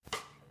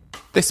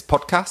This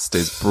podcast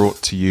is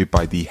brought to you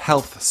by the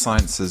Health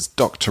Sciences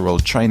Doctoral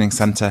Training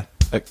Centre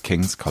at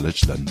King's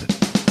College London.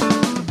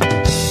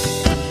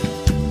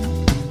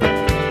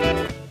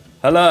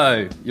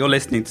 Hello, you're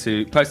listening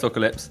to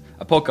Postdocalypse,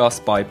 a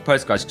podcast by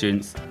postgrad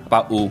students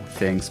about all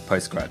things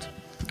postgrad.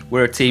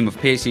 We're a team of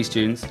PhD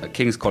students at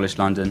King's College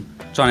London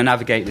trying to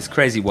navigate this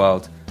crazy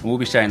world, and we'll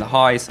be sharing the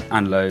highs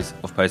and lows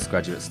of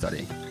postgraduate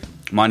study.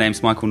 My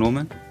name's Michael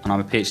Norman, and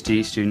I'm a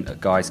PhD student at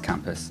Guy's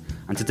campus.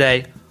 And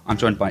today, I'm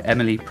joined by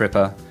Emily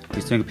Prpa,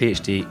 who's doing a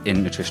PhD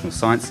in Nutritional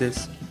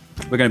Sciences.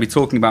 We're going to be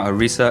talking about her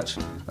research,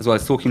 as well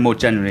as talking more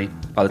generally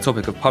about the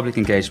topic of public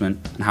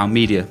engagement and how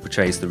media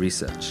portrays the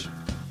research.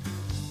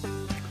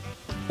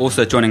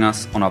 Also joining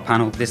us on our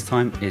panel this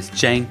time is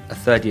Jane, a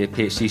third-year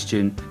PhD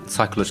student in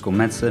psychological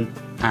medicine,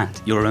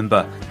 and you'll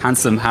remember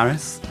Handsome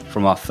Harris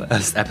from our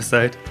first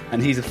episode,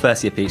 and he's a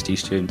first-year PhD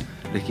student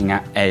looking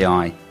at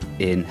AI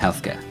in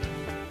healthcare.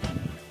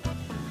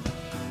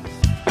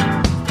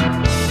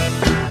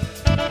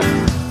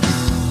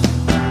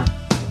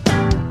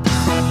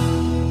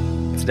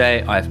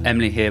 Today I have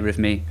Emily here with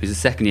me, who's a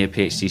second-year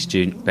PhD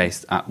student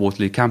based at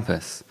Waterloo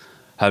campus.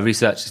 Her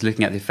research is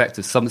looking at the effect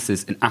of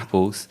substances in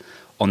apples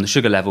on the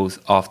sugar levels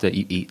after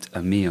you eat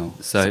a meal.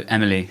 So,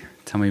 Emily,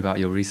 tell me about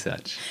your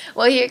research.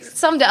 Well, you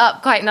summed it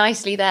up quite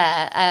nicely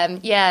there.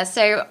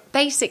 So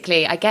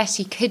basically, I guess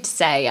you could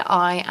say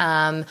I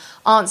am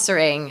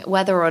answering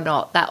whether or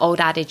not that old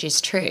adage is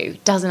true.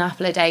 Does an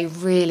apple a day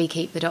really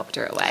keep the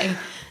doctor away?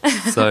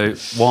 So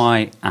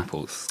why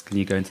apples? Can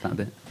you go into that a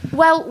bit?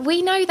 Well,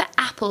 we know that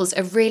apples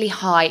are really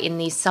high in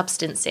these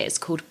substances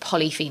called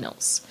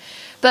polyphenols.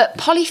 But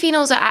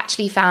polyphenols are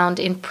actually found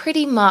in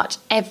pretty much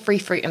every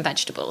fruit and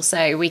vegetable.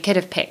 So we could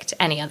have picked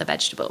any other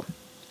vegetable.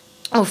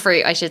 Or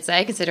fruit, I should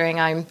say, considering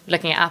I'm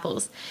looking at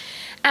apples.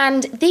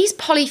 And these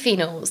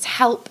polyphenols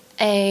help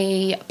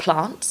a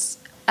plant.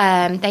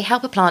 They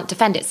help a plant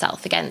defend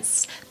itself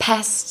against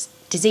pests,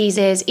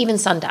 diseases, even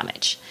sun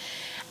damage.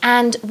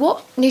 And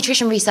what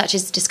nutrition research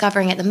is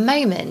discovering at the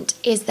moment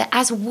is that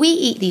as we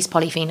eat these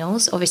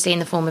polyphenols, obviously in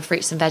the form of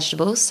fruits and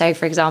vegetables, so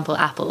for example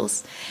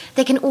apples,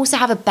 they can also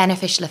have a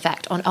beneficial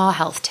effect on our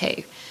health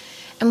too.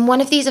 And one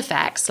of these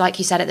effects, like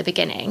you said at the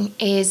beginning,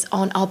 is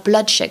on our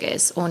blood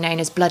sugars, or known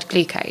as blood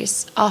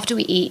glucose, after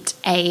we eat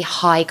a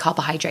high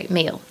carbohydrate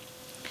meal.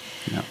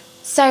 Yeah.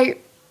 So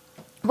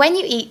when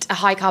you eat a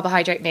high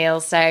carbohydrate meal,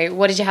 so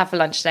what did you have for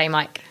lunch today,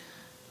 Mike?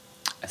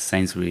 A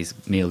Sainsbury's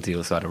meal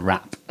deal, so I had a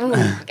wrap. Ooh,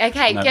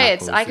 okay, No good.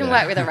 apples, I can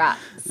work with a wrap.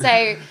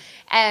 So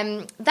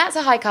that's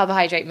a high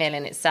carbohydrate meal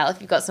in itself.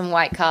 You've got some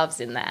white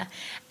carbs in there.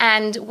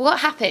 And what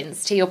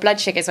happens to your blood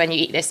sugars when you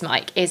eat this,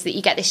 Mike, is that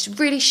you get this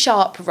really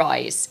sharp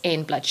rise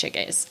in blood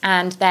sugars.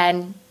 And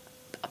then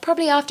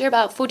probably after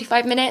about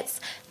 45 minutes,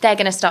 they're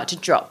going to start to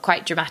drop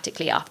quite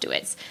dramatically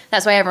afterwards.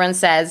 That's why everyone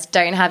says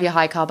don't have your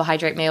high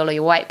carbohydrate meal or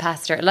your white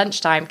pasta at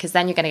lunchtime, because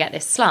then you're going to get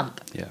this slump.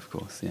 Yeah, of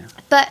course, yeah.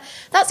 But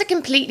that's a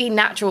completely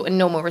natural and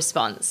normal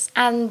response.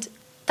 And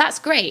that's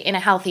great in a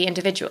healthy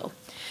individual.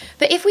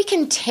 But if we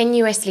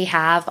continuously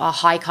have our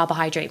high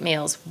carbohydrate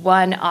meals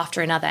one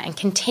after another and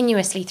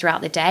continuously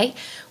throughout the day,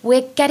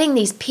 we're getting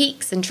these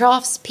peaks and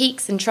troughs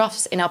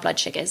in our blood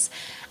sugars.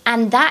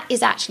 And that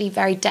is actually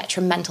very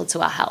detrimental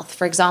to our health.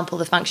 For example,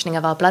 the functioning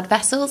of our blood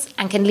vessels,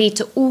 and can lead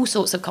to all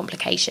sorts of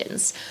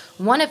complications,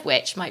 one of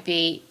which might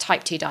be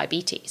type 2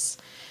 diabetes.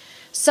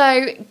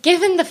 So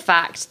given the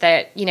fact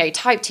that,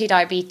 type 2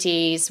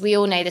 diabetes, we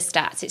all know the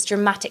stats, it's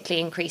dramatically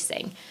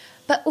increasing.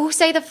 But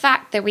also the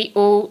fact that we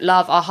all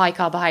love our high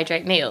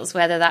carbohydrate meals,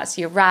 whether that's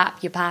your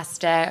wrap, your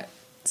pasta,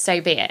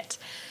 so be it.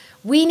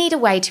 We need a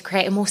way to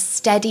create a more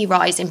steady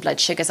rise in blood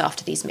sugars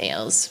after these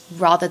meals,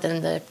 rather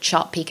than the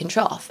sharp peak and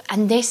trough.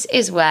 And this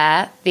is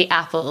where the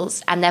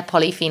apples and their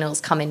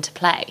polyphenols come into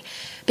play,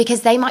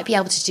 because they might be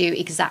able to do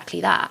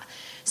exactly that.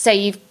 So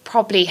you've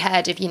probably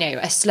heard of,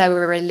 a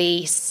slower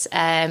release,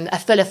 a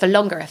fuller for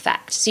longer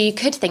effect. So you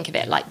could think of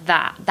it like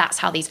that. That's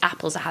how these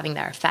apples are having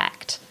their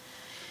effect.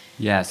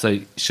 Yeah, so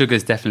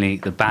sugar's definitely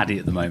the baddie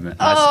at the moment,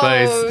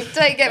 I suppose.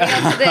 Don't get me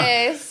onto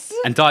this.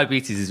 And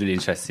diabetes is really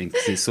interesting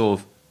because it's sort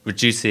of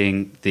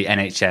reducing the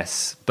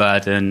NHS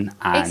burden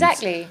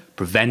and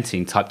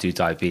preventing type 2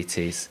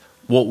 diabetes.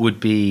 What would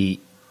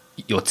be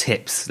your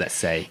tips, let's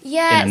say, in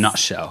a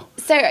nutshell?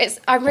 So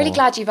I'm really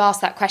glad you've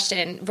asked that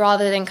question,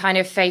 rather than kind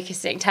of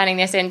turning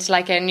this into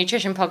like a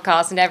nutrition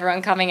podcast and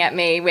everyone coming at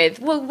me with,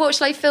 well, what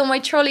shall I fill my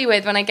trolley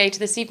with when I go to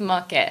the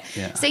supermarket?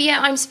 Yeah. So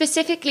I'm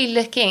specifically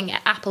looking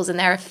at apples and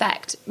their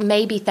effect,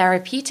 maybe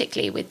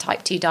therapeutically with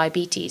type 2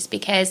 diabetes,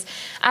 because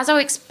as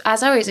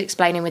I was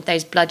explaining with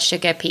those blood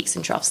sugar peaks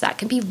and troughs, that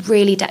can be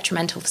really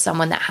detrimental for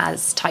someone that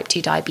has type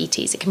 2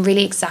 diabetes. It can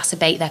really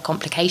exacerbate their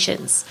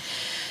complications.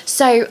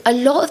 So a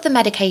lot of the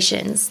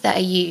medications that are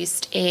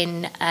used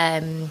in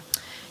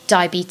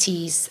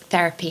diabetes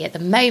therapy at the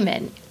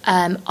moment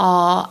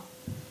are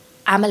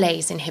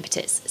amylase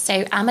inhibitors.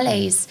 So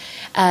amylase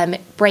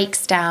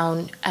breaks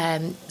down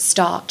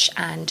starch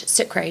and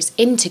sucrose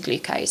into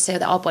glucose so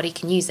that our body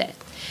can use it.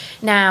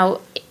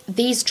 Now,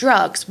 these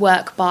drugs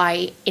work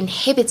by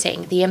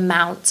inhibiting the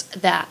amount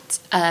that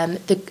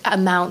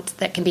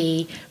can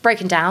be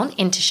broken down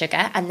into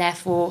sugar, and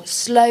therefore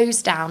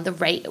slows down the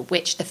rate at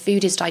which the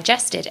food is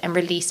digested and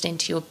released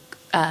into your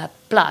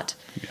blood.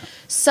 Yeah.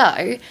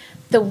 So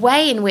the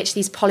way in which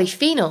these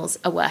polyphenols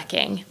are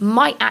working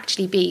might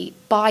actually be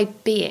by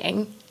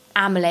being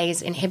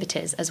amylase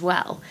inhibitors as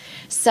well.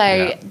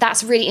 So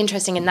that's really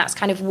interesting, and that's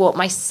kind of what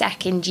my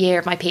second year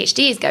of my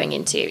PhD is going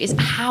into, is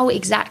how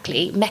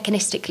exactly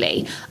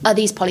mechanistically are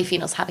these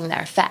polyphenols having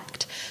their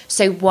effect.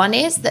 So one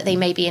is that they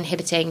may be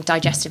inhibiting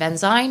digestive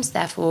enzymes,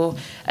 therefore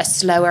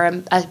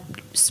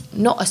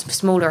not a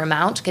smaller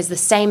amount, because the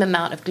same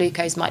amount of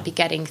glucose might be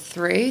getting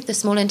through the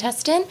small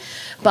intestine,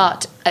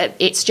 but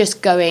it's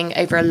just going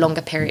over a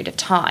longer period of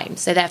time.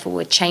 So therefore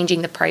we're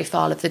changing the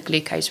profile of the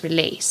glucose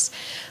release.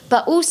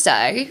 But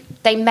also,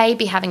 they may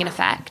be having an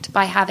effect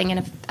by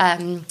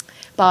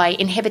by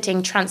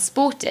inhibiting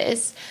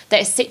transporters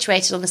that are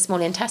situated on the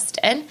small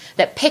intestine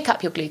that pick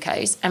up your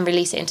glucose and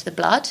release it into the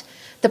blood.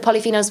 The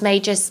polyphenols may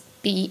just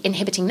be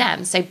inhibiting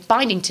them, so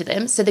binding to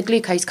them, so the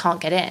glucose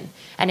can't get in.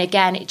 And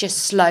again, it just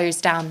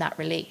slows down that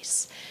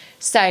release.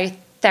 So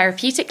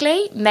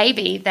therapeutically,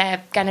 maybe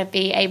they're going to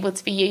be able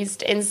to be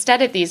used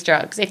instead of these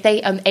drugs if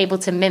they are able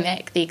to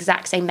mimic the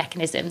exact same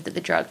mechanism that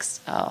the drugs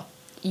are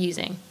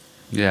using.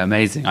 Yeah,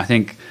 amazing. I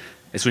think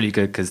it's really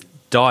good because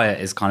diet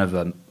is kind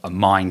of a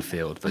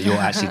minefield, but you're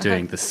actually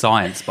doing the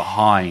science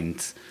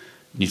behind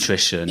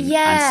nutrition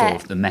and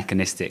sort of the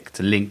mechanistic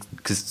to link,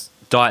 because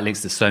diet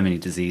links to so many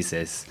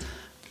diseases.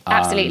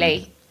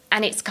 Absolutely.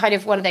 And it's kind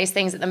of one of those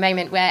things at the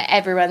moment where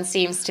everyone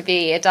seems to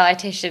be a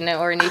dietitian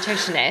or a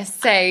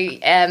nutritionist. So,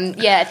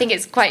 I think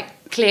it's quite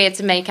clear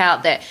to make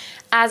out that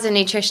as a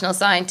nutritional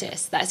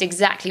scientist, that's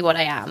exactly what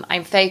I am.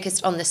 I'm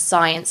focused on the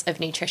science of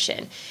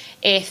nutrition.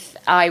 If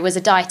I was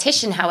a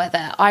dietitian,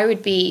 however, I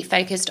would be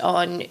focused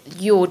on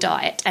your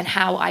diet and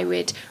how I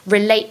would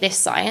relate this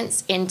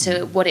science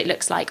into what it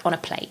looks like on a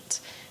plate.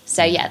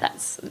 So,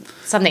 that's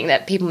something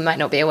that people might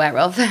not be aware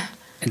of.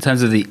 In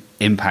terms of the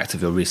impact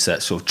of your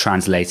research, sort of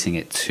translating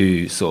it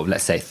to sort of,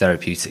 let's say,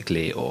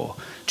 therapeutically or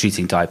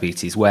treating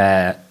diabetes,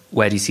 where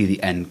do you see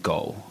the end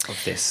goal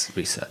of this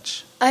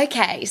research?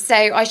 Okay, so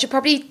I should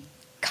probably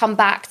come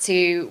back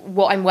to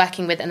what I'm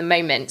working with at the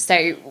moment.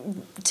 So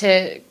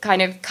to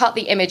kind of cut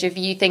the image of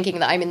you thinking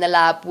that I'm in the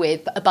lab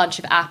with a bunch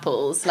of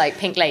apples like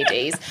pink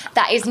ladies,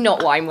 that is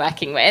not what I'm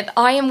working with.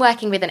 I am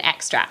working with an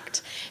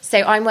extract. So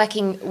I'm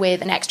working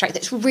with an extract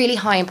that's really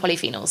high in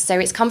polyphenols. So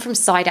it's come from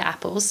cider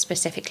apples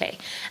specifically,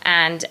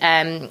 and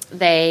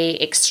they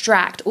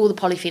extract all the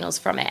polyphenols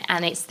from it,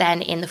 and it's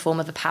then in the form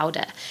of a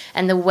powder.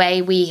 And the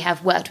way we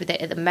have worked with it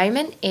at the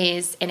moment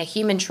is in a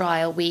human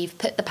trial, we've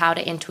put the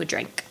powder into a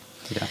drink.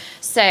 Yeah.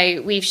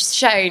 So we've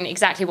shown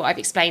exactly what I've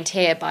explained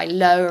here by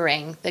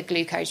lowering the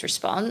glucose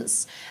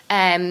response.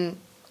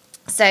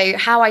 So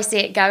how I see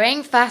it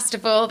going, first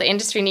of all, the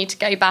industry need to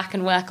go back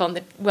and work on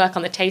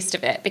the taste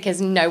of it,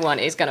 because no one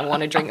is going to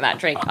want to drink that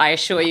drink. I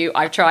assure you,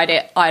 I've tried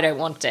it. I don't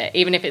want it,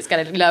 even if it's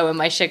going to lower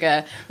my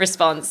sugar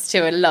response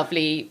to a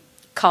lovely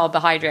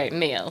carbohydrate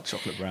meal.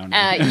 Chocolate brownie.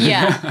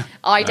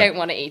 I don't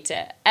want to eat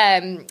it.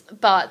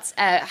 But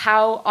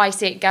how I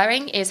see it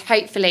going is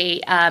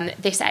hopefully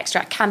this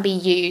extract can be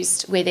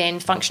used within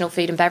functional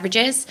food and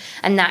beverages,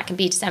 and that can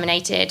be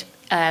disseminated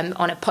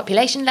on a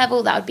population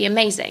level. That would be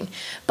amazing.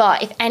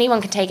 But if anyone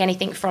can take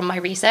anything from my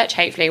research,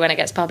 hopefully when it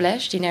gets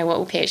published, you know what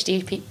all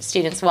PhD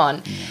students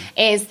want,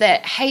 is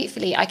that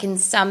hopefully I can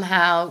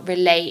somehow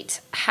relate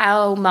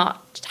how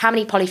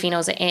many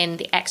polyphenols are in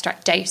the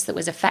extract dose that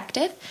was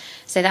effective.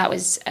 So that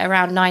was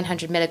around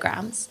 900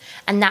 milligrams,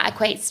 and that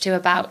equates to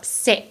about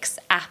 6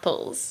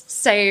 apples.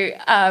 So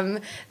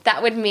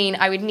that would mean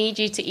I would need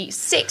you to eat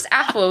 6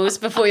 apples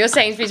before your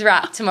Sainsbury's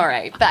wrap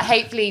tomorrow. But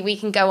hopefully we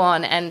can go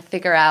on and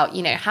figure out,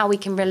 how we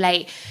can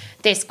relate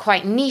this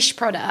quite niche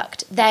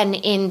product then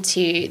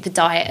into the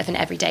diet of an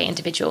everyday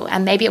individual.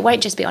 And maybe it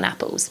won't just be on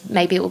apples.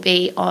 Maybe it will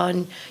be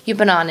on your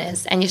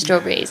bananas and your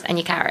strawberries and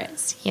your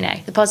carrots.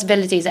 The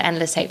possibilities are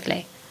endless,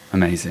 hopefully.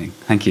 Amazing.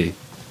 Thank you.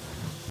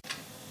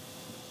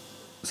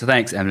 So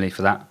thanks, Emily,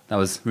 for that. That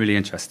was really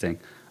interesting.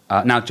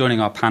 Now joining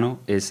our panel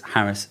is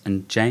Harris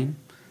and Jane.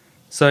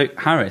 So,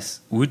 Harris,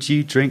 would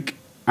you drink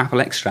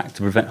apple extract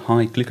to prevent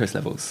high glucose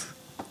levels?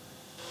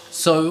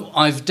 So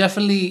I've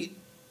definitely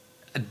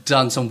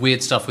done some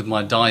weird stuff with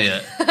my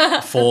diet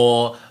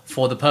for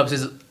the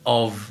purposes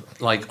of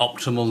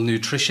optimal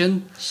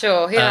nutrition.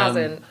 Sure, who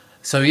hasn't?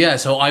 So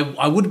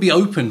I would be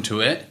open to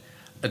it,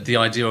 the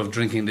idea of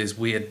drinking this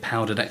weird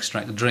powdered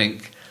extract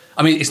drink.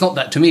 I mean, it's not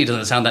that, to me, it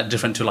doesn't sound that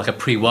different to a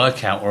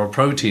pre-workout or a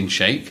protein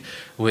shake,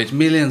 which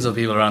millions of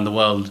people around the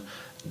world,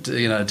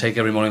 take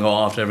every morning or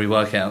after every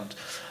workout.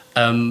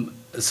 I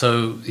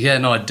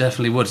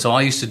definitely would. So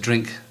I used to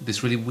drink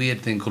this really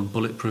weird thing called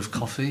bulletproof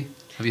coffee.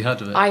 Have you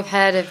heard of it? I've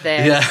heard of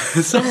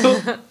this.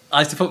 Yeah. I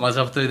used to put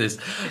myself through this.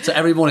 So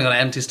every morning on an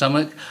empty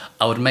stomach,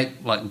 I would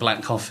make like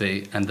black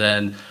coffee and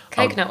then...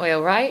 Coconut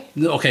oil, right?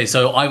 Okay,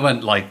 so I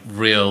went like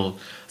real...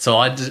 So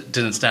I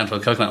didn't stand for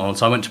coconut oil,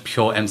 so I went to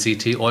pure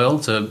MCT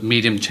oil, so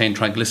medium chain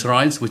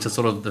triglycerides, which are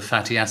sort of the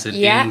fatty acid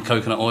in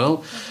coconut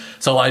oil.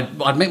 So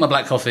I'd make my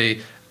black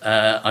coffee,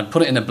 I'd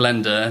put it in a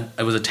blender,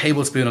 it was a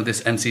tablespoon of this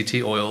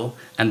MCT oil,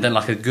 and then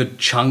like a good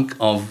chunk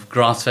of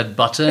grass-fed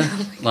butter,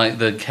 like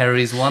the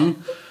Kerry's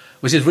one,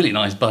 which is really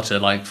nice butter,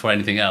 like for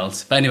anything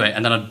else. But anyway,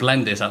 and then I'd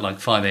blend this at like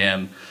 5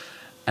 a.m.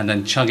 and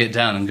then chug it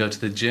down and go to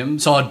the gym.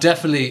 So I'm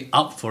definitely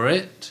up for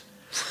it.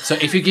 So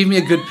if you give me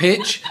a good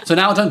pitch... So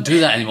now I don't do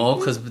that anymore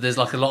because there's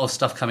like a lot of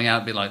stuff coming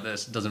out a bit like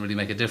this. It doesn't really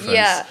make a difference.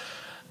 Yeah.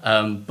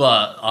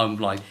 But I'm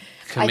like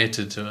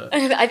committed to it.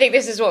 I think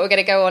this is what we're going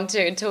to go on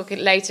to and talk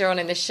later on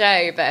in the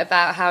show, but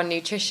about how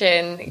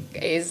nutrition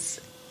is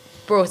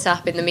brought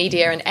up in the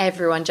media and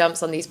everyone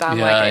jumps on these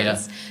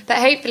bandwagons. Yeah. But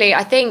hopefully,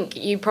 I think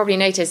you probably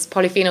noticed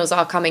polyphenols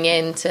are coming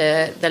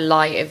into the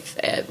light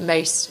of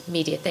most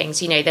media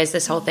things. You know, there's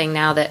this whole thing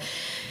now that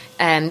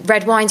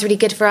red wine's really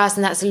good for us,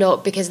 and that's a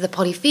lot because of the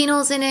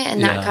polyphenols in it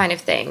and that kind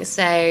of thing.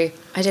 So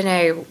I don't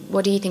know,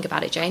 what do you think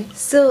about it, Jane?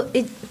 So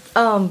it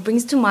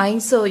brings to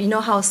mind, so you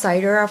know how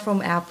cider are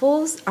from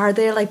apples? Are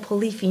there like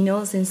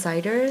polyphenols in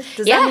cider?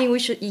 Does that mean we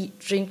should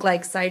drink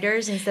like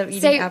ciders instead of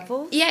eating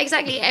apples? Yeah,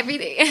 exactly.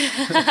 Everything.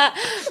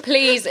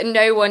 Please,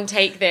 no one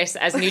take this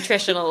as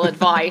nutritional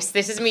advice.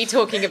 This is me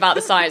talking about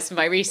the science of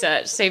my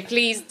research. So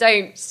please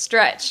don't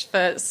stretch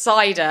for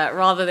cider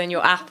rather than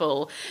your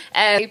apple.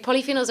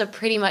 Polyphenols are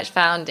pretty much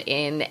found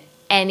in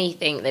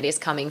anything that is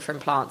coming from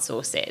plant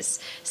sources.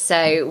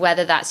 So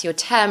whether that's your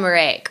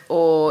turmeric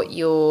or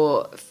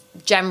your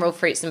general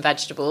fruits and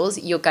vegetables,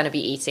 you're going to be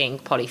eating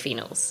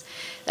polyphenols.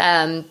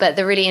 But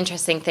the really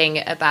interesting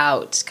thing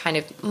about kind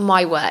of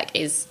my work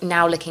is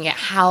now looking at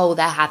how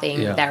they're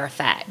having their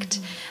effect.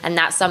 And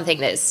that's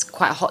something that's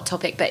quite a hot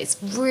topic, but it's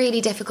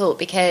really difficult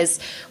because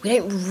we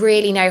don't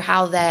really know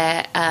how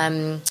they're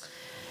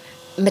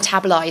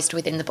metabolized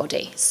within the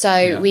body.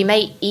 So we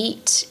may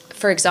eat,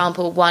 for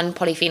example, one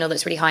polyphenol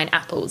that's really high in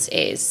apples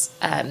is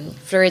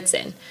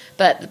fluoridsin.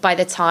 But by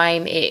the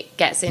time it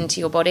gets into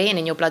your body and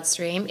in your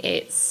bloodstream,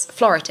 it's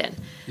Floritin.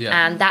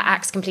 Yeah. And that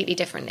acts completely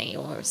differently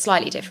or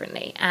slightly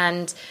differently.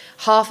 And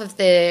half of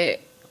the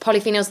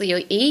polyphenols that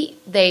you eat,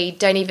 they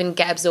don't even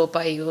get absorbed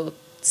by your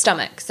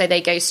stomach. So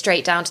they go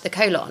straight down to the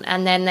colon.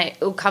 And then it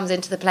all comes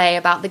into the play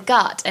about the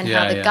gut and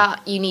how the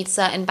gut, you need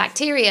certain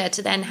bacteria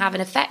to then have an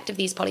effect of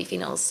these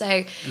polyphenols.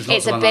 So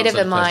it's a bit of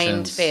a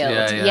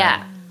minefield.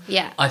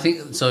 Yeah. I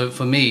think, so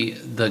for me,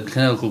 the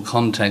clinical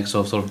context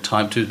of sort of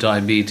type 2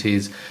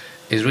 diabetes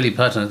is really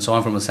pertinent. So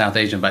I'm from a South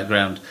Asian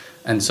background,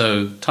 and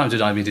so type 2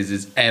 diabetes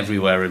is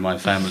everywhere in my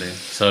family.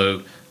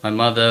 So my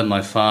mother,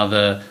 my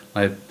father,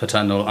 my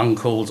paternal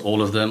uncles,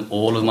 all of them,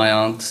 all of my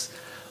aunts,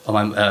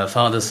 on my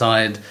father's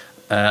side,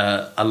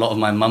 a lot of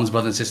my mum's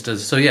brothers and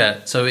sisters. So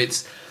so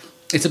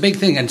it's a big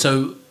thing. And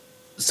so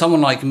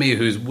someone like me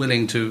who's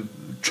willing to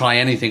try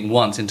anything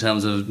once in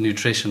terms of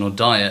nutrition or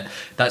diet,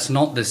 that's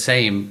not the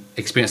same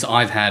experience that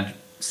I've had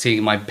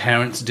seeing my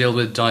parents deal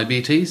with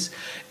diabetes.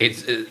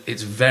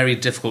 It's very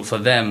difficult for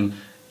them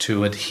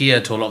to adhere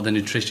to a lot of the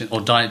nutrition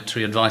or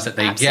dietary advice that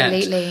they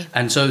get.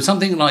 And so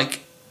something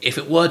like, if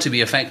it were to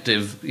be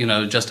effective, you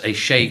know, just a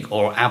shake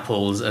or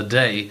apples a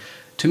day,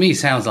 to me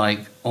sounds like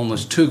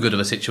almost too good of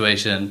a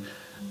situation.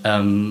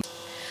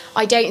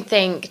 I don't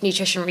think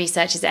nutrition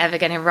research is ever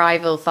going to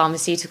rival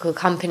pharmaceutical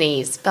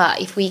companies, but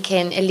if we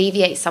can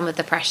alleviate some of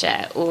the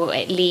pressure or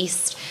at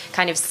least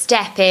kind of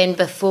step in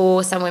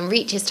before someone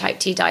reaches type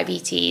 2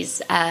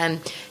 diabetes, kind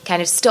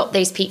of stop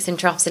those peaks and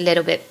troughs a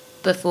little bit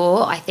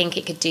before, I think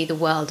it could do the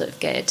world of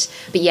good.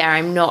 But yeah,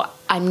 I'm not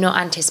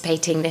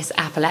anticipating this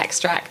apple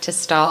extract to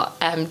start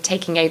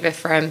taking over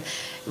from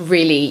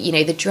really, you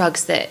know, the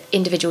drugs that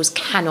individuals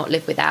cannot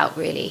live without,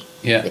 really,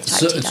 with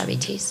type 2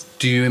 diabetes.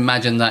 Do you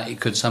imagine that it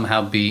could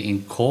somehow be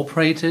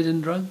incorporated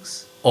in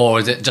drugs? Or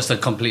is it just a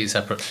completely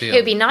separate field? It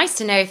would be nice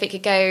to know if it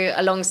could go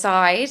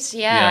alongside.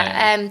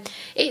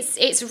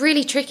 It's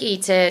really tricky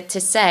to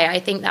say. I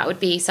think that would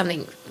be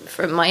something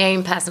from my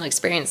own personal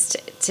experience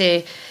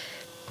to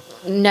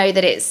know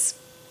that it's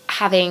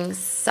having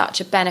such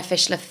a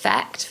beneficial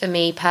effect for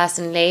me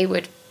personally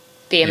would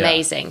be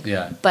amazing.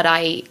 But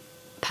I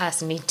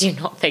personally do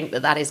not think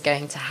that is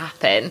going to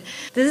happen.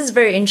 This is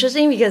very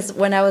interesting because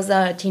when I was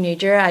a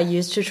teenager, I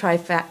used to try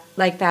fat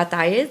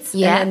diets.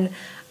 And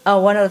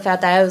one of the fat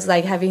diets was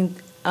like having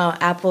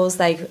apples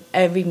like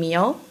every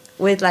meal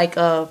with like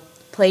a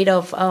plate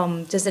of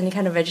just any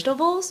kind of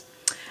vegetables.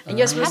 And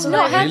you're supposed to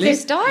have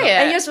this diet.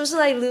 And you're supposed to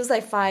like lose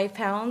like 5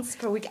 pounds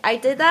per week. I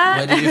did that.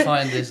 Where did you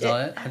find this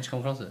diet? How did you come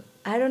across it?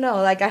 I don't know.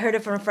 Like I heard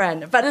it from a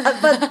friend. But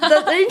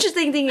the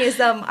interesting thing is,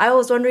 I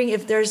was wondering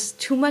if there's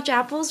too much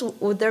apples,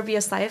 would there be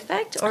a side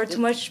effect or too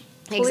much?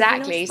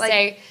 Exactly. Like,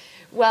 so,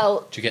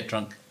 well, did you get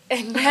drunk?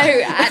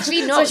 No,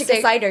 actually not. So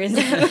ciders.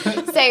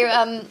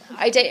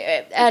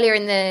 Earlier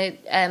in the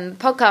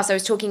podcast, I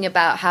was talking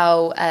about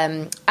how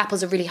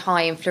apples are really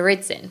high in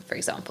fluoridin, for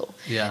example.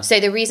 Yeah. So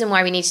the reason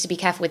why we needed to be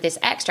careful with this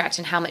extract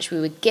and how much we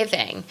were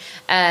giving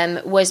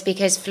was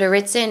because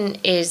fluoridin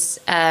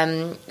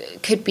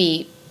could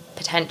be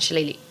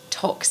potentially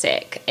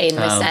toxic in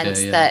the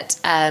sense that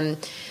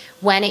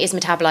when it is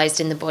metabolized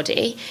in the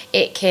body,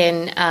 it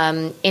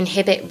can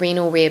inhibit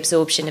renal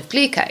reabsorption of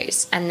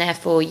glucose, and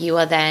therefore you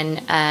are then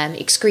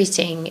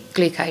excreting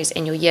glucose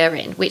in your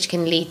urine, which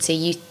can lead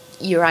to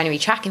urinary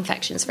tract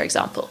infections, for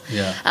example.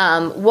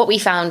 Yeah. What we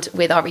found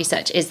with our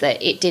research is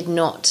that it did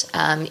not,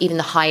 even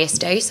the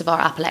highest dose of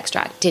our apple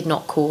extract did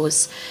not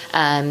cause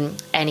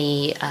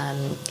any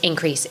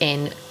increase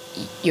in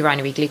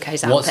urinary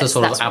glucose output. What's the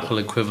sort of apple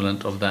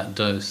equivalent of that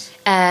dose?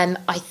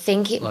 I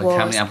think it Like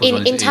how many apples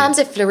was in terms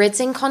of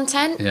fluoridin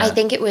content. Yeah. I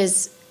think it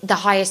was the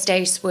highest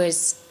dose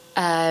was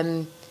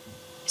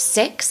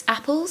 6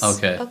 apples.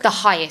 Okay. The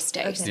highest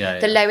dose. Yeah,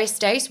 the yeah. lowest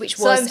dose, which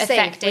So was I'm safe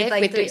effective with,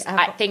 like, 3 I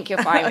apples. think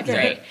you're fine with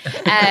 3.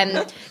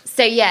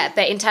 So yeah,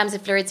 but in terms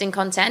of fluoridin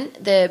content,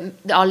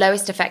 our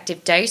lowest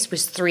effective dose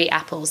was 3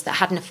 apples that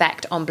had an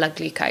effect on blood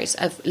glucose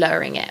of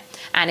lowering it,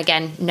 and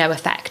again, no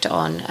effect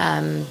on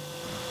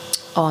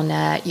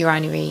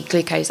urinary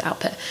glucose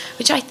output,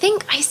 which I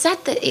think I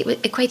said that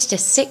it equated to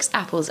 6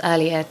 apples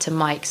earlier to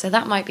Mike, so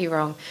that might be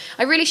wrong.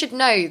 I really should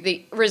know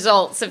the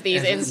results of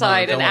these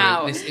inside and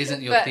out. This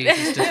isn't your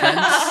thesis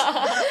defense.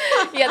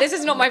 Yeah, this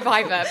is not my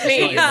Viva,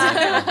 please.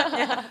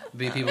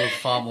 Be people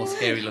far more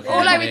scary looking All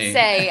than I me. would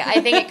say,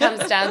 I think it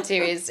comes down to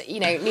is,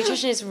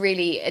 nutrition is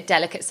really a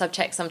delicate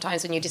subject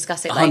sometimes when you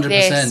discuss it like 100%,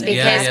 this,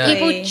 because yeah.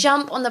 people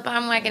jump on the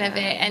bandwagon of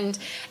it, and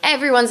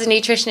everyone's a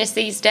nutritionist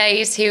these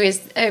days who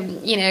is,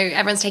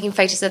 everyone's taking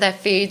photos of their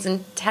foods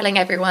and telling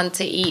everyone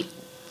to eat,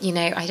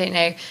 I don't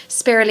know,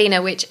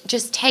 spirulina, which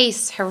just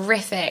tastes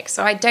horrific.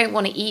 So I don't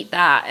want to eat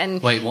that.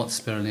 And Wait, what's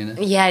spirulina?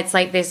 yeah, it's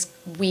like this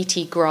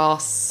wheaty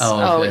grass.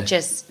 Oh, okay. It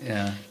just...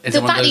 Yeah. The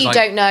fact that you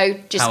don't know,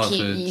 just power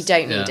keep, foods? you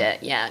don't need Yeah.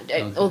 it. Yeah.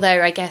 Okay.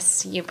 Although I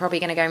guess you're probably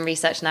going to go and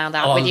research now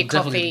that Oh, with I'll your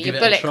definitely coffee, give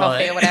your it a bullet try.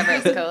 coffee or whatever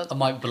it's I called.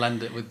 might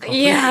blend it with coffee.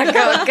 Yeah,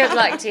 good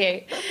luck to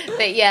you.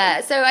 But yeah,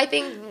 so I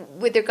think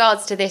with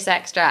regards to this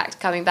extract,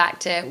 coming back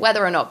to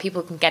whether or not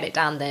people can get it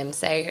down them,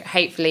 so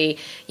hopefully,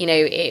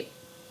 it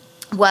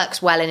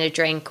works well in a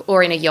drink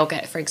or in a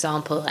yogurt, for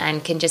example,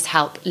 and can just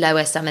help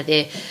lower some of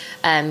the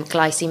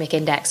glycemic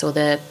index or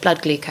the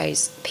blood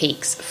glucose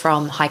peaks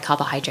from high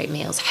carbohydrate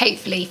meals.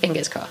 Hopefully,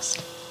 fingers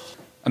crossed.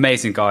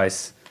 Amazing,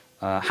 guys.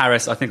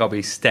 Harris, I think I'll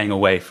be staying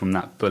away from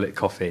that bullet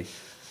coffee.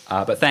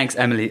 But thanks,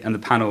 Emily and the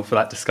panel, for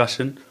that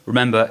discussion.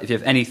 Remember, if you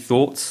have any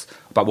thoughts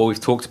about what we've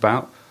talked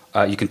about,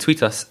 you can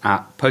tweet us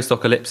at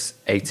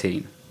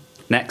Postdocalypse18.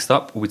 Next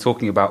up, we'll be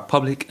talking about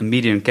public and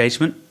media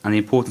engagement and the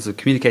importance of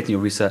communicating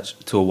your research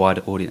to a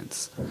wider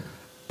audience.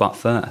 But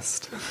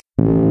first...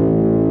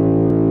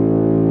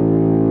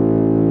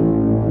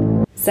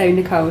 So,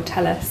 Nicole,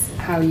 tell us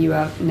how you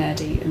are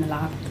nerdy in the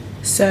lab.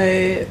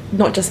 So,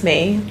 not just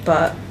me,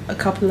 but a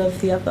couple of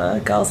the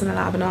other girls in the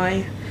lab and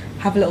I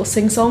have a little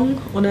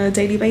sing-song on a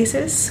daily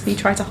basis. We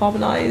try to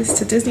harmonise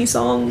to Disney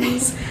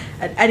songs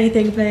and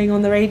anything playing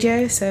on the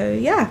radio. So,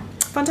 yeah,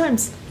 fun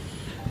times.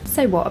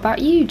 So, what about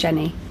you,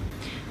 Jenny?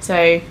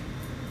 So,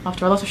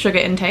 after a lot of sugar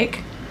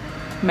intake,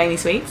 mainly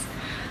sweets,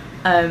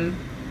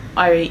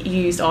 I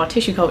used our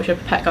tissue culture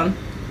pipette gun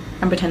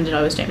and pretended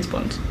I was James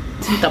Bond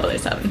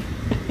 007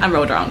 and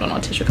rolled around on our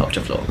tissue culture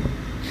floor.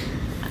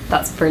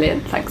 That's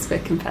brilliant. Thanks for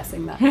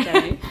confessing that,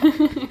 Jenny.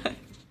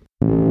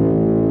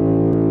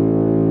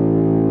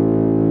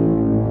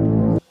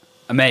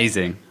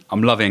 Amazing.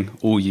 I'm loving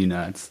all you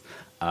nerds.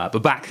 But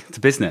back to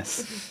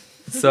business.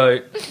 So,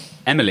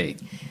 Emily.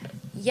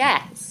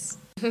 Yes.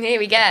 Here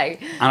we go. And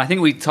I think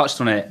we touched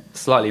on it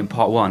slightly in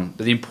part 1,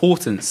 but the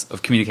importance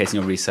of communicating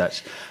your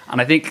research. And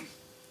I think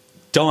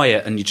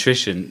diet and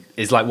nutrition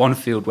is like one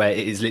field where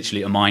it is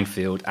literally a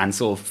minefield, and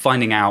sort of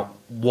finding out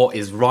what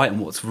is right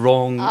and what's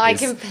wrong. I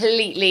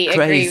completely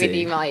agree with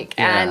you, Mike.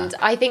 Yeah. And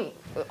I think,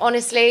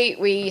 honestly,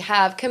 we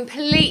have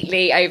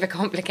completely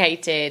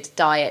overcomplicated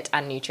diet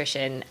and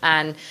nutrition.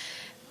 And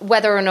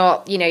whether or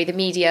not, the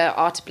media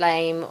are to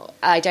blame,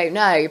 I don't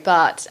know.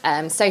 But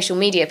social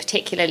media,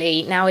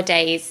 particularly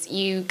nowadays,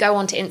 you go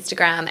onto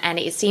Instagram and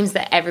it seems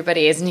that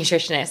everybody is a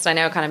nutritionist. I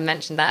know I kind of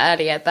mentioned that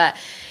earlier, but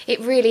it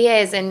really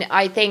is. And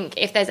I think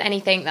if there's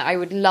anything that I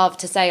would love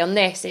to say on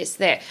this, it's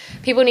that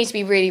people need to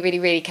be really, really,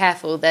 really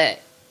careful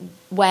that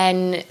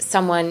when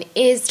someone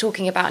is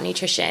talking about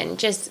nutrition,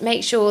 just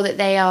make sure that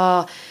they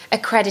are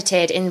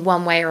accredited in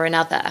one way or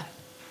another.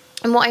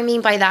 And what I mean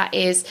by that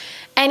is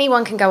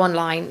anyone can go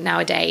online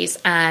nowadays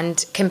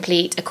and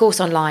complete a course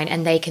online,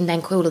 and they can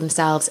then call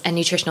themselves a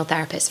nutritional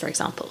therapist, for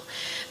example.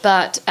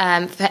 But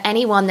for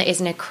anyone that is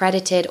an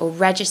accredited or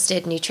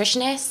registered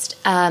nutritionist,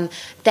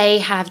 they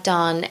have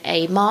done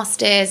a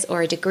master's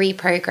or a degree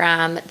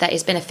program that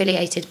has been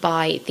affiliated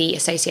by the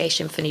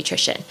Association for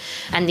Nutrition.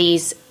 And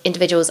these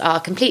individuals are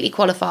completely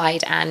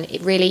qualified, and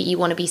really you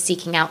want to be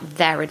seeking out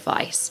their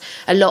advice.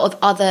 A lot of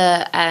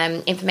other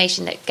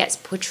information that gets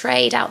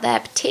portrayed out there,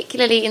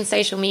 particularly in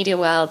social media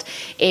world,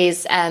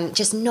 is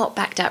just not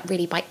backed up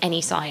really by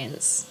any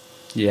science.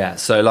 Yeah,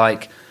 so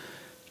like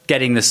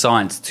getting the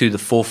science to the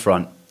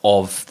forefront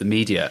of the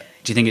media,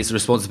 do you think it's a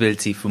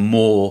responsibility for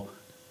more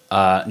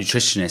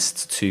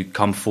nutritionists to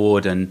come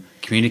forward and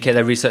communicate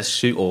their research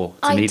to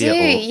media?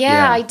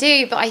 I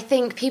do, but I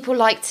think people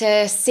like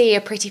to see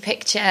a pretty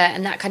picture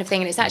and that kind of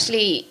thing, and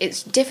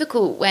it's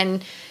difficult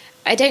when,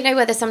 I don't know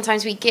whether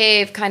sometimes we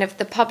give kind of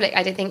the public,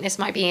 I don't think this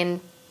might be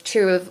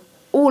true of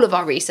all of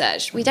our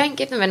research, we don't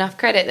give them enough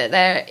credit that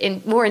they're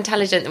more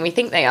intelligent than we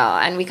think they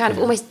are, and we kind of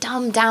almost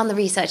dumb down the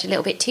research a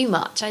little bit too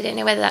much. I don't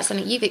know whether that's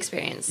something you've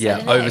experienced. Yeah,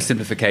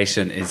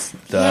 oversimplification is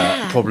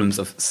the problems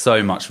of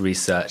so much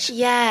research.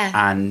 Yeah.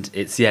 And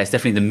it's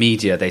definitely the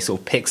media, they sort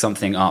of pick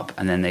something up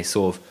and then they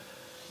sort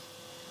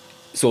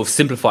of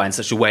simplify in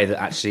such a way that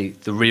actually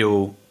the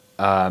real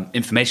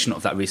information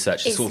of that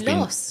research is sort of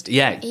lost.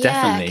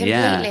 Definitely.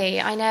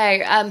 Completely. I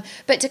know.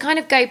 But to kind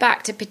of go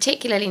back to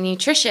particularly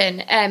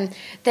nutrition,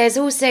 there's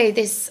also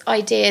this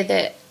idea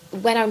that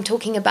when I'm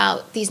talking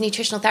about these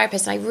nutritional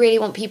therapists, I really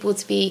want people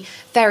to be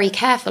very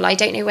careful. I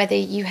don't know whether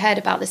you heard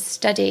about the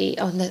study,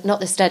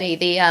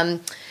 the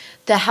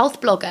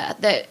health blogger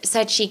that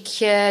said she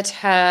cured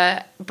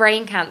her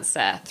brain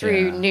cancer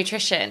through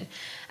nutrition.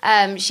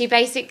 She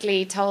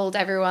basically told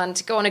everyone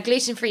to go on a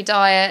gluten-free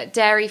diet,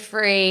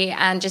 dairy-free,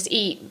 and just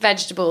eat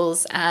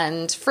vegetables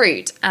and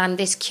fruit. And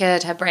this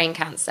cured her brain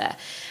cancer.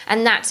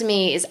 And that to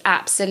me is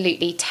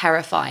absolutely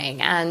terrifying.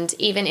 And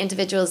even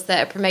individuals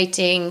that are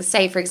promoting,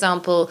 say, for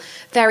example,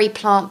 very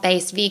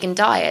plant-based vegan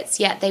diets,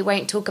 yet they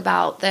won't talk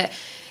about the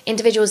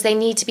individuals, they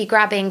need to be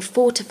grabbing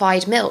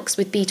fortified milks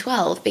with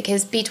B12,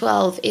 because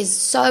B12 is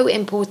so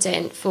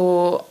important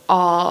for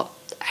our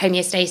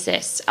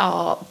homeostasis,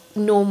 our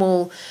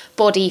normal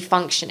body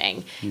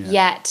functioning,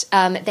 yet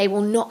they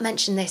will not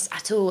mention this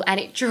at all, and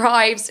it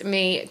drives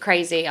me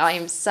crazy. I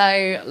am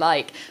so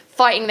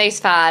fighting those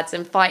fads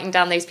and fighting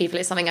down those people.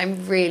 It's something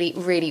I'm really,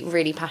 really,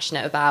 really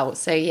passionate about.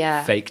 So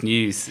fake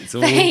news. It's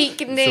all fake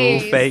news.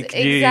 It's all fake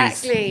news.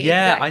 Exactly.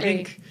 Yeah,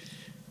 exactly.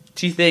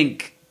 Do you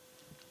think?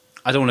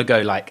 I don't want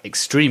to go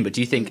extreme, but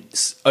do you think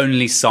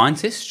only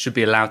scientists should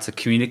be allowed to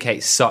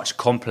communicate such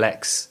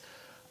complex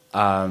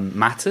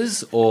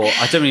matters, or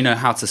I don't really know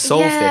how to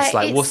solve this?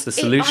 What's the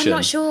solution?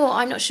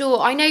 I'm not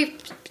sure. I know,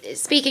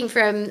 speaking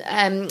from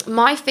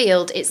my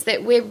field, it's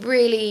that we're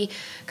really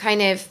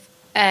kind of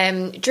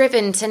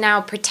driven to now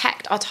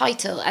protect our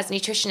title as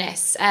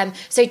nutritionists.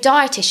 So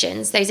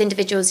dietitians, those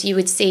individuals you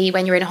would see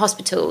when you're in a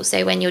hospital,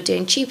 so when you're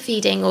doing tube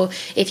feeding, or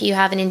if you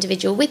have an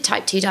individual with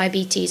type 2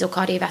 diabetes or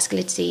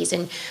cardiovascular disease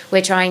and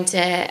we're trying to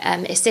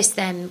assist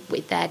them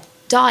with their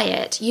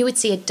diet, you would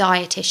see a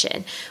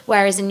dietitian.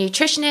 Whereas a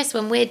nutritionist,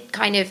 when we're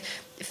kind of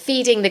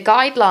feeding the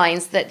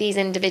guidelines that the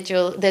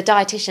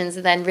dietitians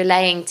are then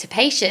relaying to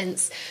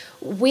patients,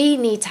 we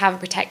need to have a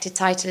protected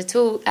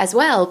title as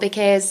well,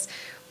 because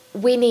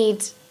we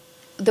need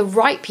the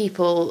right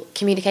people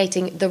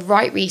communicating the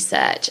right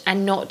research,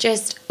 and not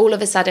just all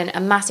of a sudden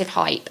a massive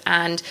hype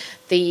and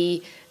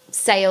the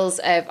sales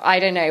of, I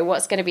don't know,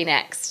 what's going to be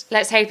next.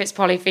 Let's hope it's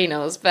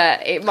polyphenols,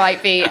 but it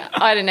might be,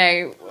 I don't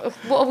know,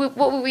 what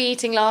were we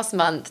eating last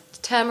month?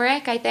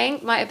 Turmeric, I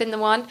think, might have been the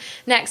one.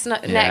 Next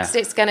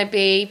it's going to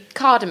be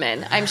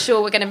cardamom. I'm sure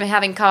we're going to be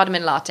having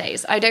cardamom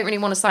lattes. I don't really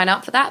want to sign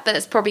up for that, but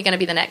it's probably going to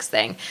be the next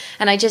thing.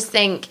 And I just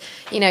think,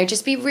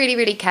 just be really,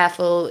 really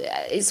careful.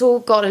 It's all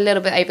got a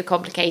little bit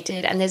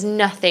overcomplicated, and there's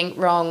nothing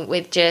wrong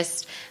with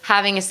just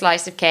having a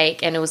slice of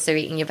cake and also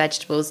eating your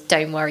vegetables.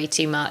 Don't worry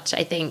too much.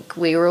 I think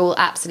we were all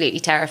absolutely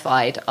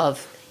terrified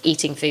of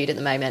eating food at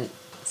the moment.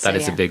 That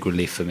is a big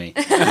relief for me.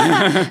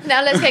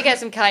 Now let's go get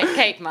some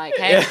cake, Mike.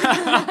 Okay?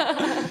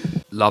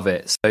 Love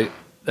it. So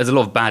there's a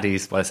lot of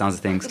baddies, by the sounds of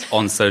things,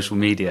 on social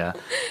media.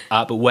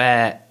 But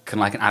where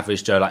can an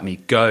average Joe like me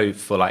go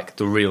for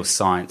the real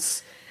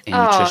science in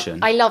nutrition?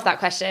 I love that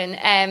question.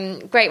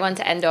 Great one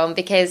to end on,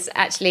 because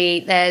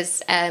actually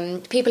there's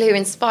people who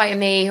inspire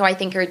me, who I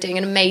think are doing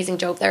an amazing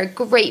job. There are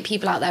great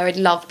people out there I'd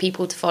love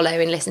people to follow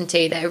and listen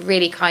to. They're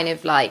really kind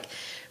of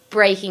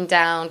breaking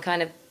down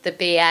kind of the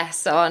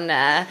BS on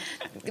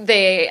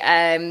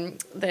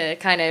the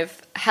kind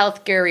of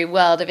health guru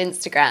world of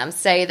Instagram.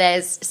 So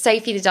there's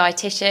Sophie the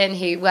dietitian,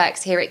 who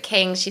works here at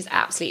King's. She's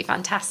absolutely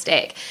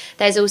fantastic.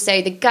 There's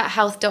also the gut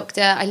health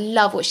doctor. I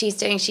love what she's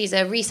doing. She's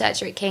a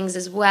researcher at King's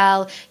as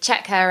well.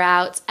 Check her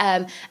out.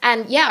 I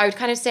would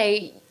kind of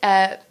say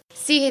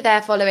see who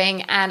they're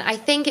following, and I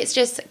think it's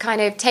just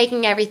kind of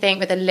taking everything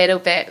with a little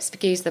bit,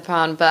 excuse the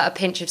pun, but a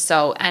pinch of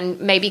salt, and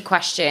maybe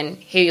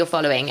question who you're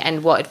following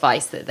and what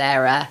advice that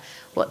they're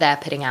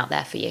putting out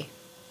there for you.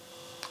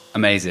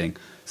 Amazing.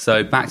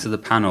 So back to the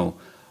panel.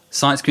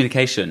 Science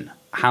communication,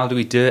 how do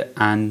we do it,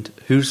 and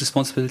whose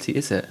responsibility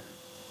is it?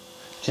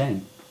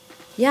 Jane?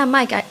 Yeah,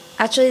 Mike,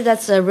 actually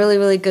that's a really,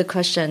 really good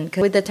question.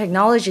 'Cause with the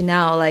technology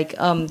now, like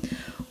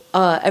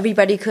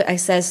everybody could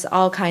access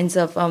all kinds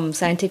of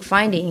scientific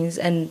findings,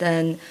 and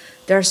then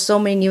there are so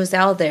many news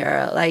out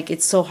there. Like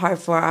it's so hard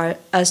for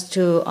us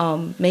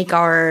to make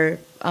our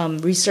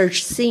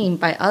research seen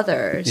by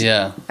others.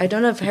 Yeah. I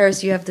don't know if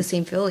Harris, you have the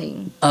same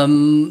feeling.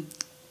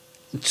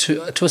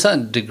 To a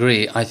certain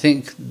degree, I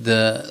think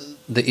the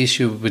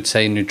issue with,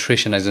 say,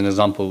 nutrition as an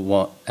example,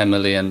 what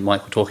Emily and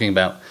Mike were talking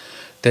about,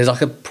 there's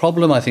like a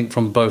problem, I think,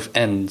 from both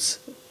ends,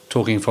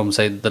 talking from,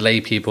 say, the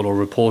lay people or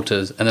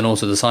reporters, and then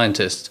also the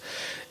scientists,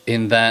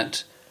 in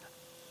that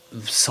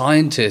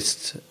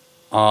scientists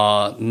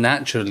are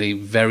naturally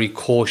very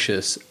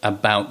cautious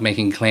about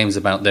making claims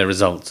about their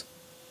results,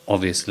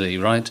 obviously,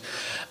 right?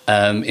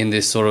 In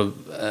this sort of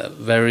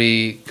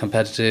very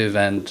competitive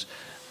and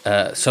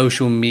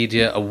social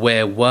media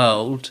aware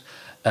world,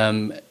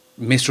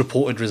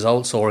 misreported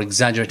results or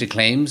exaggerated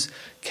claims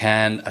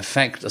can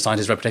affect a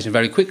scientist's reputation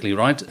very quickly,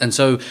 right? And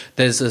so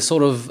there's a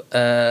sort of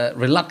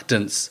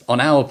reluctance on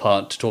our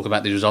part to talk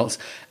about these results.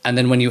 And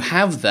then when you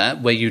have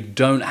that, where you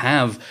don't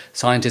have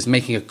scientists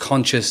making a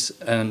conscious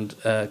and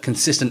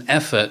consistent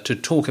effort to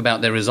talk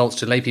about their results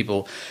to lay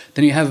people,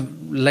 then you have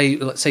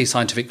let's say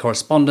scientific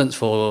correspondents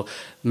for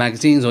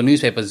magazines or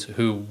newspapers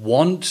who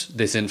want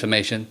this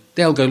information.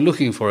 They'll go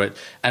looking for it.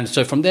 And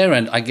so from their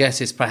end, I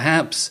guess it's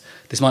perhaps,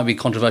 this might be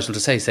controversial to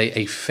say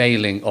a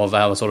failing of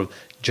our sort of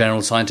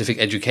general scientific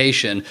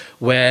education,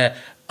 where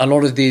a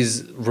lot of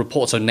these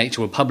reports on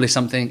Nature will publish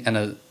something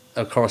and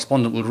a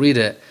correspondent will read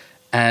it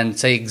and,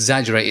 say,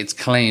 exaggerate its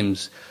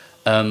claims.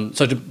 So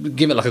to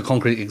give it like a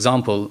concrete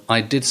example,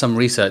 I did some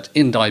research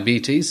in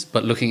diabetes,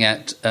 but looking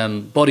at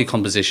body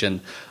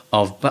composition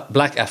of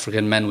black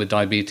African men with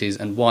diabetes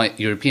and white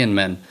European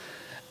men.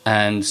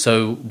 And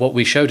so what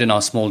we showed in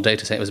our small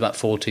data set, it was about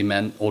 40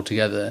 men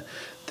altogether,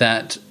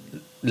 that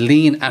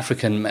lean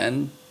African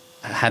men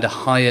had a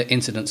higher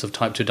incidence of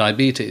type 2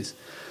 diabetes.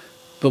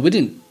 But we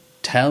didn't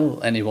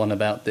tell anyone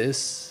about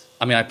this.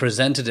 I mean, I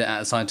presented it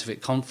at a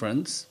scientific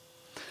conference,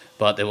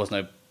 but there was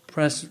no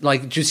press.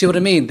 Like, do you see what I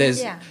mean?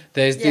 There's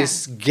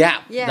this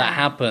gap that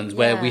happens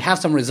where we have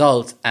some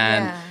results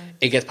and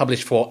it gets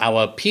published for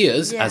our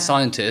peers as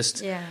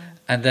scientists,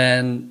 and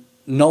then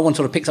no one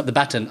sort of picks up the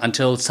baton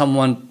until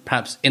someone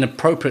perhaps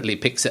inappropriately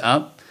picks it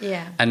up.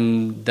 Yeah.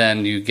 And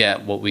then you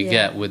get what we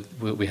get with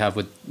what we have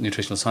with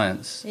nutritional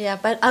science. Yeah,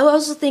 but I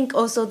also think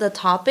also the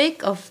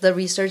topic of the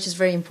research is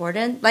very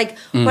important. Like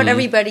what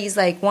everybody's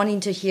like wanting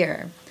to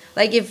hear.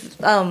 Like if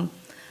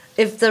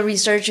the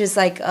research is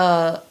like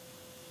the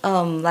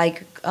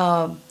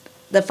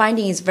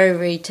finding is very,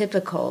 very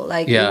typical.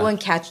 Like we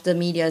won't catch the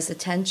media's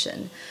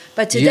attention.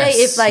 But today,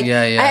 if like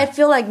I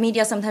feel like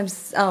media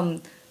sometimes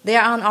they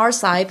are on our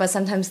side, but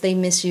sometimes they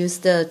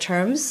misuse the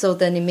terms. So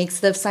then it makes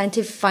the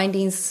scientific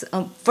findings.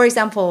 For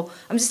example,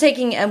 I'm just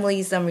taking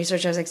Emily's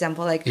research as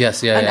example. Like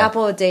an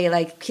apple a day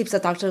like keeps the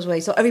doctor's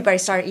away. So everybody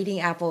start eating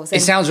apples.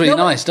 It sounds really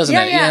nice, doesn't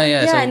it?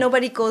 Yeah. So and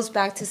nobody goes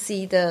back to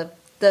see the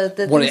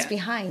things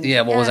behind.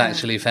 Yeah, what was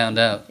actually found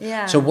out.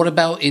 Yeah. So what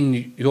about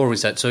in your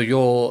research? So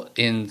you're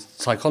in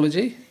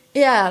psychology?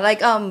 Yeah,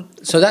 like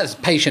So that's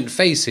patient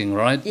facing,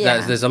 right?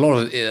 Yeah. There's a lot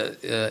of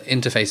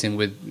interfacing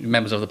with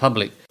members of the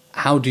public.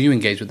 How do you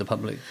engage with the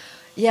public?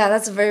 Yeah,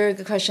 that's a very, very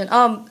good question.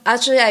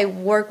 Actually, I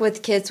work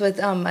with kids with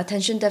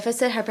attention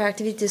deficit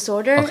hyperactivity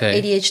disorder,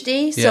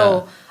 ADHD.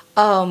 So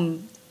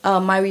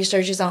my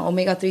research is on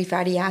omega-3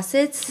 fatty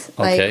acids,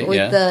 like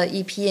with the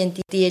EP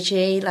and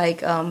DHA.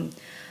 Like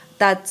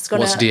that's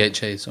gonna. What's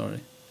DHA? Sorry.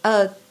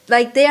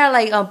 Like they are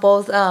like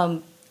both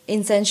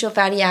essential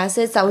fatty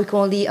acids that we can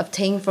only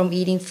obtain from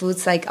eating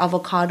foods like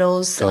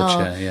avocados,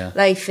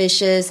 like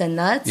fishes and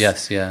nuts.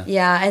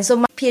 Yeah, and so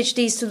my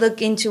PhD is to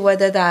look into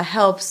whether that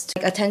helps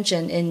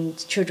attention in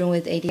children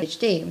with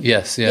ADHD.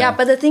 Yeah,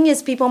 but the thing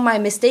is, people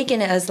might mistake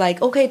it as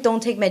like, okay,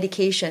 don't take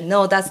medication.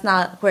 No, that's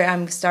not where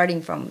I'm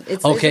starting from.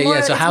 So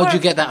how do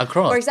you get that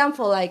across? For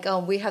example, like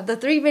we have the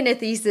 3-minute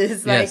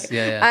thesis at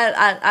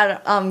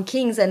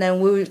King's, and then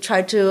we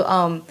try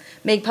to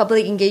make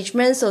public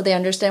engagement so they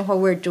understand what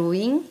we're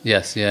doing.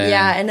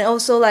 Yeah, and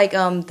also like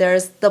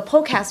there's the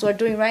podcast we're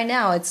doing right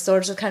now. It's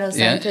sort of kind of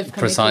scientific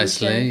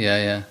precisely.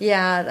 Yeah,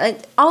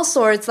 all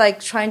sorts like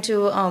trying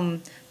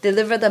to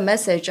deliver the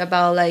message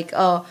about like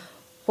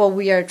what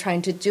we are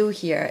trying to do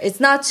here. It's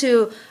not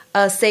to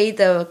say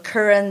the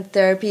current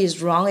therapy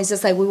is wrong. It's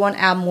just like we want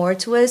to add more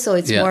to it so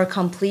it's more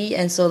complete.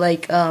 And so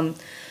like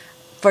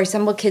for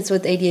example, kids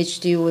with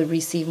ADHD would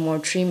receive more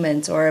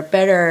treatments or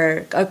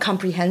a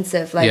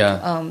comprehensive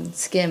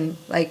scheme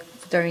like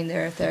during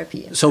their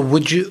therapy. So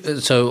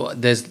so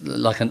there's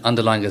like an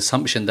underlying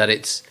assumption that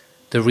it's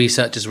the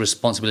researcher's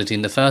responsibility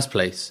in the first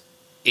place.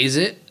 Is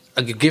it?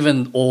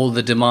 Given all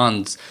the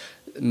demands,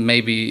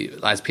 maybe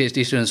as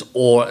PhD students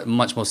or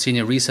much more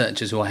senior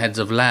researchers who are heads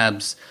of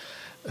labs,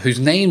 whose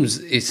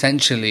names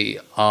essentially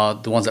are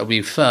the ones that will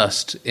be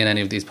first in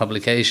any of these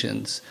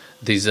publications,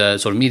 these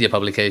sort of media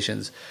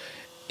publications,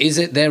 is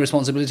it their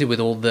responsibility with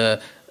all the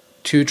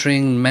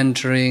tutoring,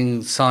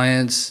 mentoring,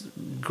 science,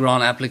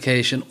 grant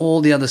application,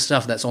 all the other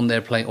stuff that's on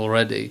their plate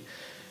already.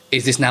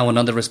 Is this now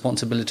another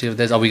responsibility of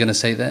theirs? Are we going to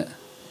say that?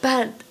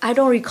 But I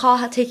don't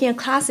recall taking a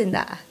class in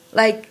that.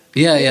 Like,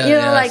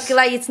 yes.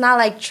 like it's not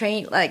like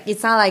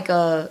it's not like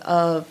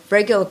a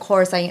regular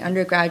course like in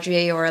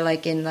undergraduate or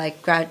like in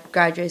like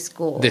graduate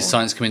school. This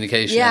science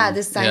communication. Yeah,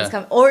 this science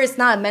or it's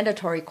not a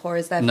mandatory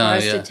course that for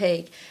us to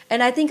take.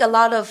 And I think a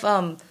lot of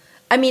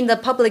the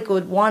public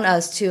would want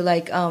us to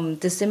like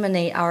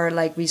disseminate our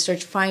like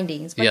research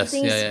findings. But yes,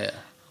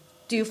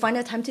 do you find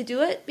the time to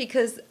do it?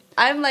 Because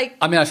I'm like...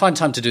 I find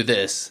time to do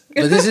this.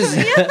 But this is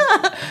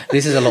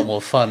this is a lot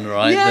more fun,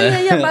 right?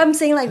 Yeah. But I'm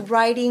saying like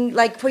writing,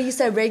 like what you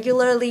said,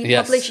 regularly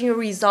publishing your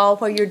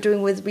result, what you're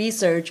doing with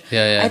research.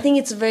 I think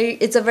it's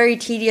a very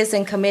tedious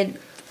and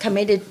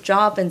committed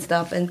job and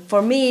stuff. And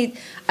for me,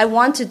 I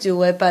want to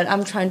do it, but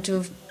I'm trying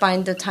to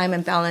find the time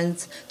and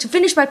balance to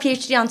finish my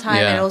PhD on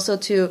time and also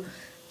to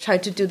try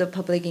to do the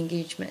public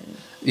engagement.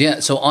 Yeah,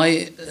 so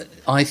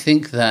I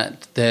think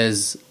that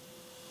there's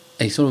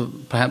a sort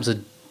of perhaps a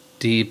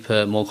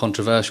deeper, more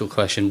controversial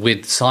question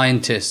with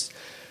scientists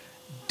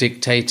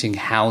dictating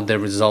how their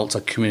results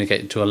are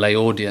communicated to a lay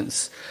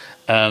audience.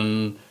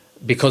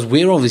 Because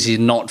we're obviously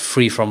not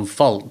free from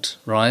fault,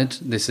 right?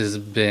 This has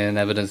been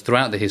evidenced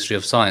throughout the history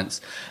of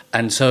science.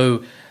 And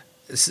so,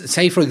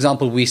 say, for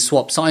example, we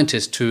swap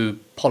scientists to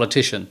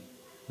politician,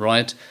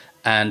 right?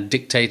 And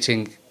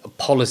dictating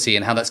policy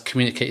and how that's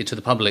communicated to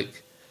the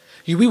public.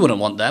 We wouldn't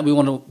want that.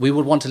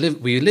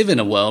 We live in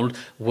a world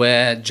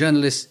where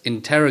journalists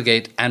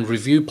interrogate and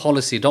review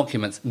policy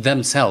documents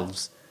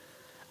themselves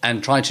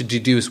and try to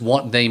deduce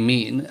what they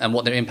mean and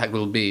what their impact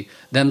will be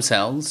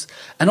themselves.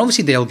 And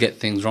obviously they'll get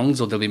things wrong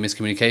or there'll be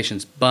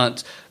miscommunications.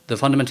 But the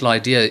fundamental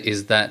idea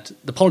is that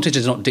the politician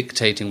is not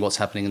dictating what's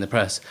happening in the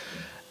press.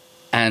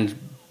 And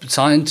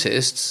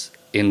scientists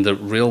in the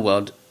real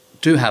world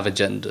do have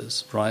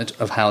agendas, right,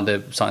 of how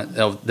their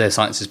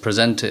science is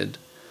presented.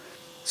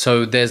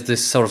 So there's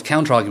this sort of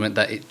counter-argument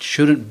that it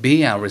shouldn't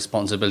be our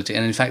responsibility,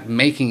 and in fact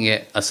making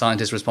it a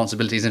scientist's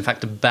responsibility is in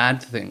fact a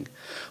bad thing.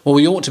 What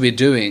we ought to be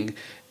doing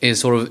is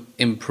sort of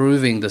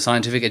improving the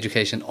scientific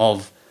education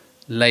of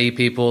lay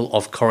people,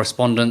 of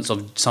correspondents,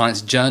 of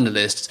science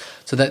journalists,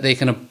 so that they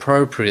can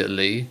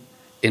appropriately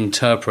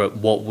interpret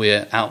what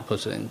we're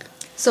outputting.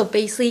 So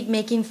basically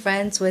making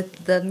friends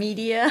with the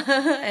media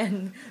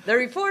and the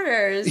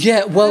reporters.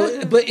 Yeah,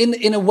 well, but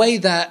in a way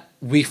that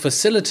we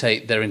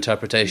facilitate their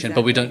interpretation,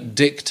 but we don't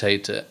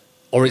dictate it.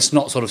 Or it's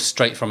not sort of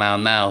straight from our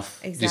mouth.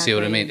 Exactly. Do you see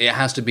what I mean? It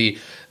has to be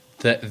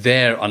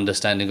their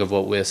understanding of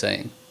what we're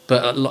saying.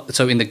 But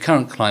so in the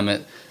current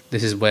climate,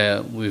 this is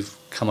where we've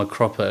come a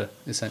cropper,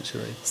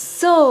 essentially.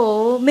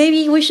 So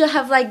maybe we should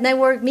have like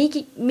network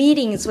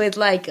meetings with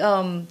like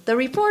the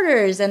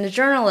reporters and the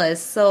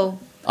journalists. So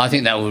I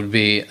think that would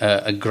be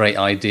a great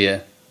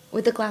idea.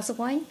 With a glass of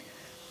wine?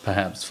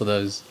 Perhaps, for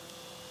those.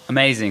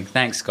 Amazing.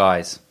 Thanks,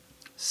 guys.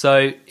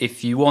 So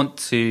if you want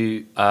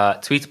to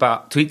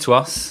tweet to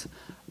us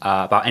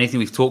about anything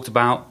we've talked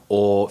about,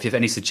 or if you have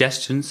any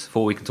suggestions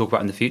for what we can talk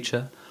about in the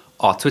future,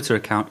 our Twitter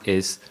account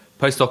is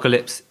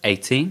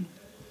Postdocalypse18.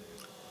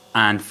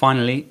 And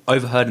finally,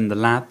 overheard in the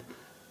lab,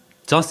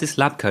 does this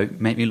lab coat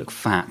make me look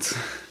fat?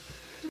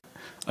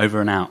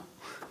 Over and out.